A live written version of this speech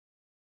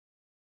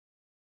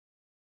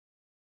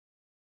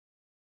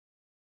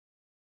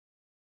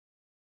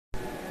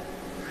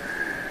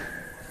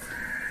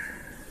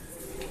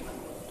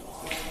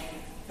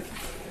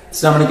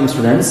Assalamualaikum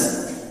students.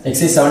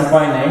 Exercise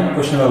 7.9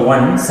 question number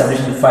 1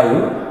 subdivision 5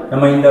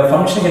 நம்ம இந்த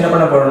ஃபங்க்ஷனுக்கு என்ன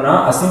பண்ண போறோம்னா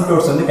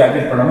அசிம்ப்டோட்ஸ் வந்து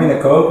கால்குலேட் பண்ணோம். இந்த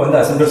கர்வ்க்கு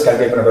வந்து அசிம்ப்டோட்ஸ்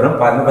கால்குலேட் பண்ண போறோம்.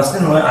 பாருங்க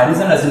ஃபர்ஸ்ட் நம்ம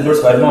ஹரிசாண்டல்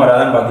அசிம்ப்டோட்ஸ் வருமா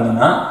வராதான்னு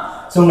பாத்தீங்கன்னா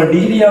சோ உங்க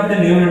degree of the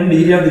numerator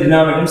degree of the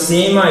denominator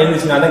சேமா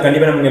இருந்துச்சுனா தான்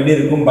கண்டிப்பா நமக்கு எப்படி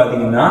இருக்கும்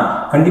பாத்தீங்கன்னா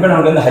கண்டிப்பா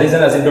நமக்கு வந்து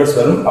ஹரிசாண்டல் அசிம்ப்டோட்ஸ்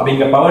வரும். அப்ப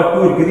இங்க பவர்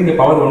 2 இருக்குது, இங்க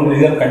பவர் 1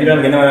 இருக்குது. கண்டிப்பா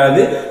நமக்கு என்ன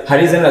வராது?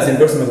 ஹரிசாண்டல்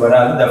அசிம்ப்டோட்ஸ் நமக்கு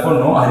வராது. therefore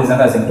no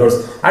horizontal asymptotes.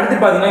 அடுத்து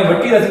பாத்தீங்கன்னா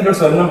vertical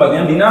asymptotes வரணும்.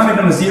 பாத்தீங்கன்னா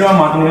டினாமினேட்டர் நம்ம 0 ஆ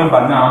மாத்தணும்னா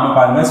பாருங்க. ஆமா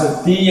பாருங்க. So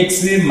 3x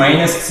 -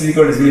 6 =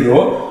 0.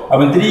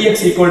 அப்ப 3x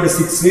 =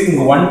 6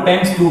 இங்க 1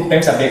 times 2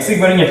 times அப்ப x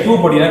க்கு நீங்க 2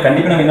 போட்டீங்கன்னா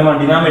கண்டிப்பா நம்ம என்ன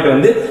டினாமினேட்டர்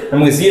வந்து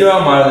நமக்கு 0 ஆ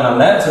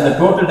மாறதுனால சோ இந்த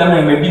டோட்டல் டேர்ம்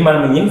நம்ம எப்படி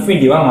மாறும்?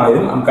 இன்ஃபினிட்டிவா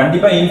மாறும். அப்ப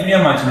கண்டிப்பா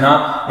இன்ஃபினிட்டிவா மாறுச்சுனா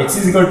x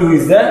 = 2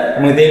 is the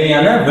நமக்கு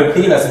தேவையான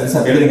vertical asymptotes.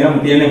 அப்ப எழுதுங்க.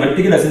 நமக்கு தேவையான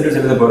vertical asymptotes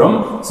எழுத போறோம்.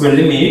 so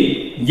limit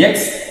x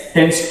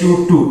tends to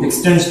 2 x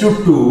tends to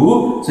 2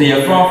 so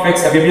f of x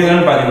அப்ப எப்படி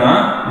எழுதணும் பாத்தீங்கன்னா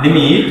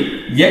limit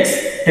x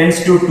tends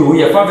to 2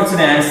 f of x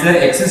ஓட answer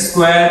x² +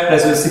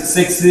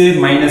 6x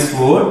 -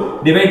 4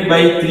 divide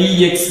by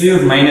 3x -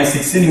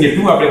 6 நீங்க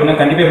 2 அப்ளை பண்ணா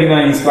கண்டிப்பா எப்படி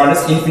மாறும்? is called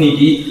as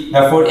infinity.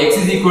 therefore x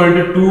 =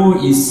 2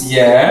 is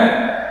a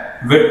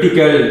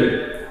vertical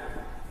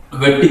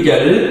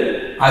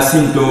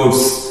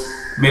asymptotes.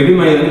 maybe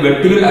my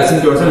vertical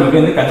asymptotes நமக்கு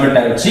வந்து கன்வர்ட்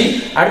ஆயிடுச்சு.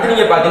 அடுத்து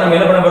நீங்க பாத்தீங்கன்னா நம்ம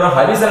என்ன பண்ண போறோம்?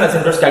 horizontal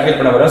asymptotes கால்குலேட்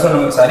பண்ண போறோம். சோ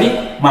நமக்கு சாரி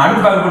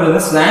அடுத்து பார்க்க போறது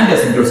slant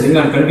asymptotes. இங்க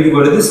நான் கண்டுபிடிக்க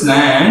போறது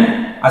slant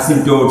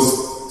asymptotes.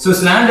 So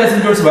slant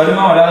asymptotes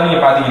வருமா வராதா நீங்க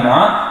பாத்தீங்கன்னா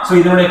சோ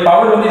இதனுடைய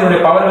பவர் வந்து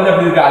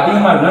அப்படி இருக்கு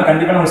அதிகமா இருக்குனா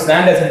கண்டிப்பா நம்ம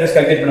slant asymptotes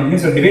கால்குலேட் பண்ண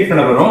முடியும். சோ டிவைட்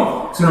பண்ண போறோம்.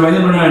 சோ நம்ம என்ன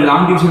பண்ணலாம்?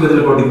 லாங் டிவிஷன்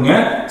மெத்தட்ல போட்டுக்கங்க.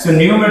 சோ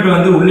நியூமரேட்டர்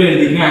வந்து உள்ள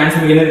எழுதிக்கங்க.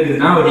 ஆன்சர் என்ன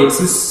இருக்குதுன்னா ஒரு x²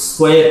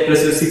 +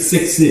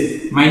 6x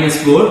 -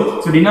 4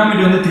 சோ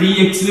டினாமினேட்டர் வந்து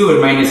 3x ஒரு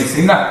 -6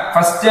 சரிங்களா?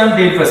 First term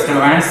divide first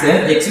term answer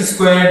x² /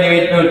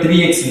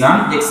 3x னா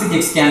x க்கு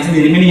x கேன்சல்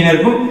ரிமைனிங் என்ன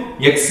இருக்கும்?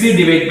 x /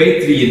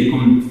 3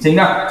 இருக்கும்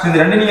சரிங்களா? சோ இந்த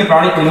ரெண்டு நீங்க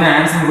ப்ராடக்ட் பண்ணீங்கன்னா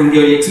ஆன்சர்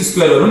உங்களுக்கு x²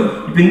 வரும்.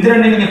 இப்போ இந்த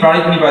ரெண்டு நீங்க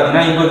ப்ராடக்ட் பண்ணி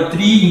பாத்தீங்கன்னா இங்க ஒரு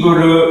 3 இங்க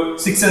ஒரு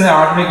 6 வந்து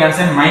ஆட்டோமேட்டிக்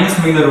கேன்சல் மைனஸ்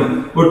வரும்.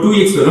 ஒரு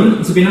 2x வரும்.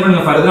 சோ என்ன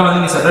பண்ணுங்க ஃபர்தரா வந்து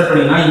நீங்க சப்ட்ராக்ட்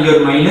பண்ணீங்கன்னா இங்க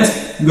ஒரு மைனஸ்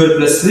இங்க ஒரு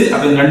பிளஸ்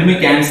அப்ப இந்த ரெண்டுமே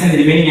கேன்சல்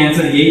ரிமைனிங்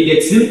ஆன்சர்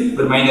 8x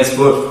ஒரு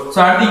 -4. சோ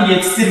அடுத்து இங்க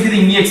x இருக்குது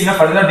இங்க x னா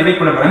ஃபர்தரா டிவைட்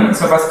பண்ண போறேன்.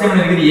 சோ ஃபர்ஸ்ட் டைம்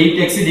இருக்குது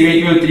 8x /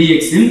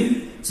 3x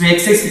so x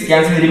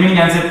cancel remaining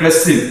answer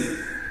plus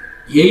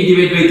 8 /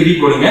 3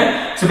 போடுங்க.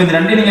 சோ இந்த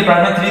ரெண்டு நீங்க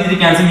பார்த்தா 3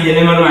 கேன்சல் இது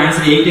என்ன வரும்?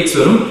 ஆன்சர் 8x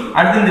வரும்.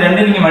 அடுத்து இந்த ரெண்டு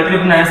நீங்க மல்டிப்ளை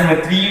பண்ண ஆன்சர்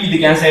 3 இது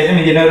கேன்சல் ஆயிடும்.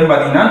 இது என்ன வரும்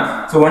பாத்தீங்கன்னா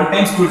சோ 1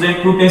 times 2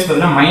 times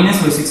பார்த்தா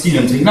 -16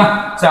 வரும் சரிங்களா?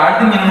 சோ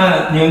அடுத்து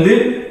நீ வந்து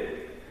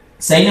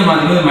சைனை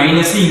மாத்துங்க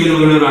மைனஸ் இங்க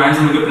ஒரு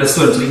ஆன்சர் நமக்கு பிளஸ்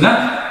வரும் சரிங்களா?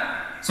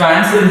 சோ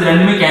ஆன்சர் இந்த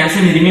ரெண்டுமே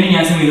கேன்சல் ரிமைனிங்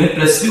ஆன்சர் இது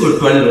பிளஸ் ஒரு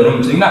 12 வரும்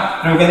சரிங்களா?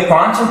 நமக்கு அது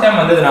கான்ஸ்டன்ட் டேர்ம்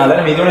வந்ததனால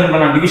நம்ம இதோட என்ன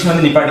பண்ணலாம்? டிவிஷன்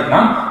வந்து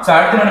நிப்பாட்டிக்கலாம். சோ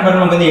அடுத்து என்ன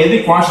பண்ணணும்? நமக்கு எது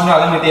கான்ஸ்டன்ட்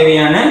அத நமக்கு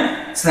தேவையான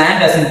slant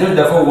asymptote.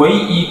 therefore y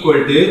 =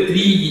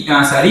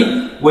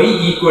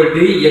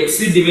 x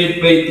 / 3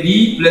 +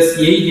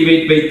 8 /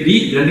 3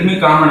 ரெண்டுமே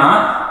காமனா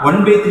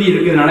 1/3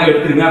 இருக்குதுனால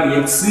எடுத்துருங்க. அப்ப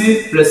x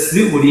plus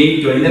ஒரு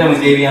 8 வந்து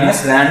நமக்கு தேவையான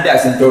slant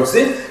asymptotes.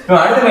 இப்போ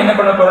அடுத்து நம்ம என்ன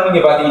பண்ண போறோம்?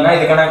 நீங்க பாத்தீங்கன்னா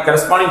இதுக்கான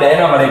கரஸ்பாண்டிங்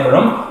டயகிராம் வரைய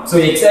போறோம். So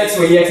x axis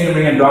y axis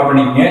நீங்க டிரா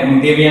பண்ணிக்கங்க.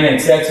 நமக்கு தேவையான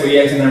x axis y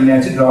axis நம்ம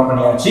டிரா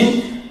பண்ணியாச்சு.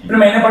 இப்போ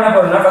நம்ம என்ன பண்ண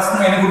போறோம்னா ஃபர்ஸ்ட்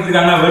நம்ம என்ன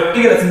கொடுத்திருக்காங்க?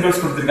 vertical asymptotes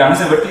கொடுத்திருக்காங்க.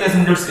 So vertical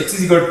asymptotes x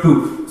 = 2.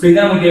 So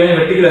இதான் நமக்கு தேவையான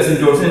vertical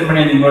asymptotes. என்ன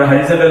பண்ணி நீங்க ஒரு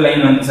horizontal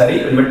line வந்து சாரி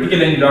vertical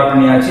line டிரா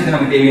பண்ணியாச்சு. இது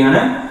நமக்கு தேவையான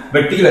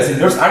vertical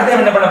asymptotes. அடுத்து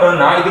என்ன பண்ண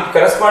போறோம்னா இதுக்கு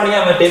கரஸ்பாண்டிங்கா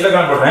நம்ம டேபிள்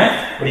கால் போடுறேன்.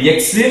 ஒரு x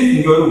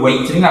இங்க ஒரு y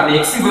சரிங்களா? அப்ப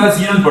x க்கு பதிலா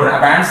 0 ன்னு போடுறேன்.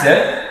 அப்ப ஆன்சர்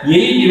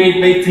 8 /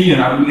 3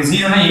 வரும். அப்ப இங்க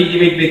 0 னா 8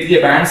 / 3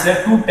 அப்ப ஆன்சர்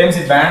 2 times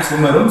இது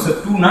ஆன்சர் வரும். சோ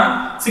 2 னா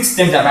 6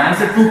 times அப்ப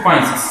ஆன்சர்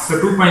 2.6. சோ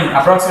 2.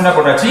 அப்ராக்ஸிமேட்டா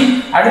போட்டாச்சு.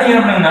 அடுத்து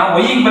என்ன பண்ணுங்கன்னா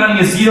y க்கு பதிலா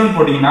நீங்க 0 ன்னு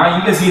போட்டீங்கன்னா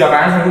இங்க 0 அப்ப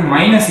ஆன்சர்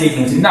 -8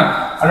 சரிங்களா?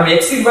 அப்ப நம்ம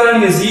x க்கு பதிலா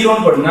நீங்க 0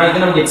 ன்னு போட்டீங்கன்னா இது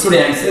நமக்கு x ஓட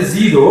ஆன்சர்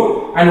 0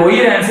 and y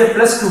ஓட ஆன்சர்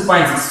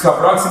 +2.6. சோ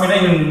அப்ராக்ஸிமேட்டா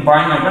இங்க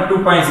பாயிண்ட் ஆனா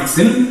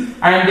 2.6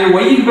 and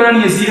y க்கு பதிலா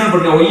நீங்க 0 ன்னு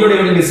போட்டீங்க y ஓட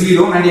வேல்யூ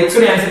 0 and x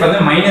ஓட ஆன்சர் பார்த்தா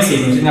 -8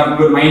 சரிங்களா? அப்ப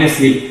ஒரு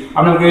 -8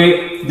 அப்ப நமக்கு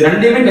இது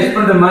ரெண்டையுமே டெஸ்ட்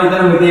பண்ற மாதிரி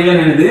தான் நமக்கு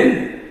தேவையான என்னது?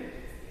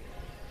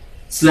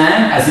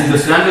 slant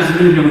asymptotes. slant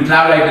asymptotes நம்ம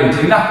டிராவல் ஆயிட்டு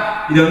சரிங்களா?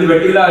 இது வந்து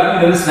வெர்டிகலா இருக்கும்,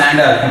 இது வந்து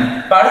ஸ்லாண்டா இருக்கும்.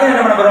 இப்போ அடுத்து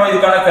என்ன பண்ண போறோம்?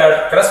 இதுக்கான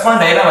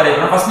கரஸ்பாண்ட் டயகிராம்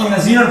வரையணும். ஃபர்ஸ்ட் நீங்க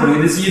 0 போடுங்க.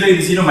 இது 0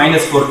 இது 0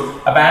 -4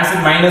 அப்ப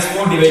ஆன்சர்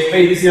 -4 டிவைட் பை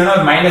இது 0 னா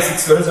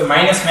 -6 வரும். So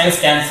minus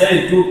cancel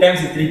 2 times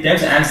 3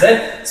 times answer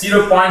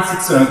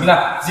 0.6 வரும் ஓகேங்களா?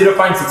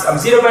 0.6 அப்ப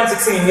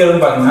 0.6 இங்க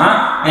வரும் பாத்தீங்கன்னா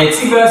x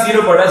க்கு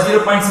 0 போட்டா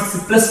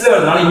 0.6 பிளஸ்ல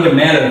வரதுனால இங்க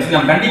மேல இருக்கு.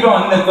 நம்ம கண்டிப்பா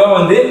வந்து இந்த கர்வ்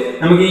வந்து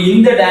நமக்கு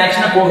இந்த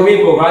டைரக்ஷனா போகவே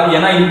போகாது.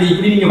 ஏன்னா இந்த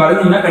இப்படி நீங்க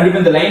வரைஞ்சீங்கன்னா கண்டிப்பா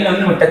இந்த லைன்ல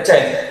வந்து நமக்கு டச்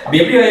ஆயிடும். அப்ப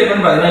எப்படி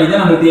வரையணும்னு பாத்தீங்கன்னா இது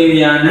நமக்கு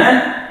தேவையான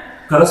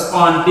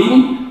corresponding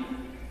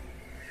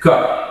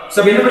curve. சோ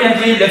என்ன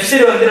பண்ணியாச்சு? லெஃப்ட்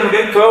சைடு வந்து நமக்கு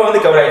கர்வ்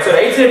வந்து கவர் ஆயிடுச்சு.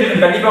 ரைட் சைடு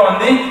கண்டிப்பா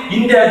வந்து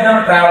இந்த இடத்துல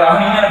நம்ம டிராவல்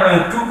ஆகும். நீங்க என்ன பண்ணுங்க?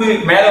 2 க்கு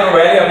மேல ஒரு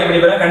வேல்யூ அப்ளை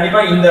பண்ணி பாருங்க. கண்டிப்பா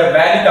இந்த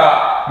வேல்யூக்கு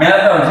மேல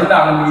தான் வந்துருது.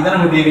 அப்ப இது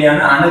நமக்கு தேவையான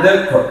another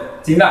curve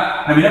சரிங்களா?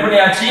 நம்ம என்ன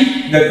பண்ணியாச்சு?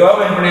 இந்த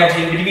கர்வ் என்ன பண்ணியாச்சு?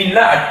 in betweenல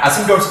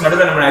asymptotes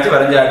நடுவுல என்ன பண்ணியாச்சு?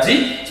 வரைஞ்சாச்சு.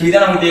 சோ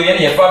இதான் நமக்கு தேவையான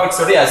f of x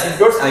ஓட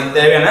asymptotes அதுக்கு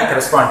தேவையான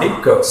corresponding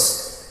curves.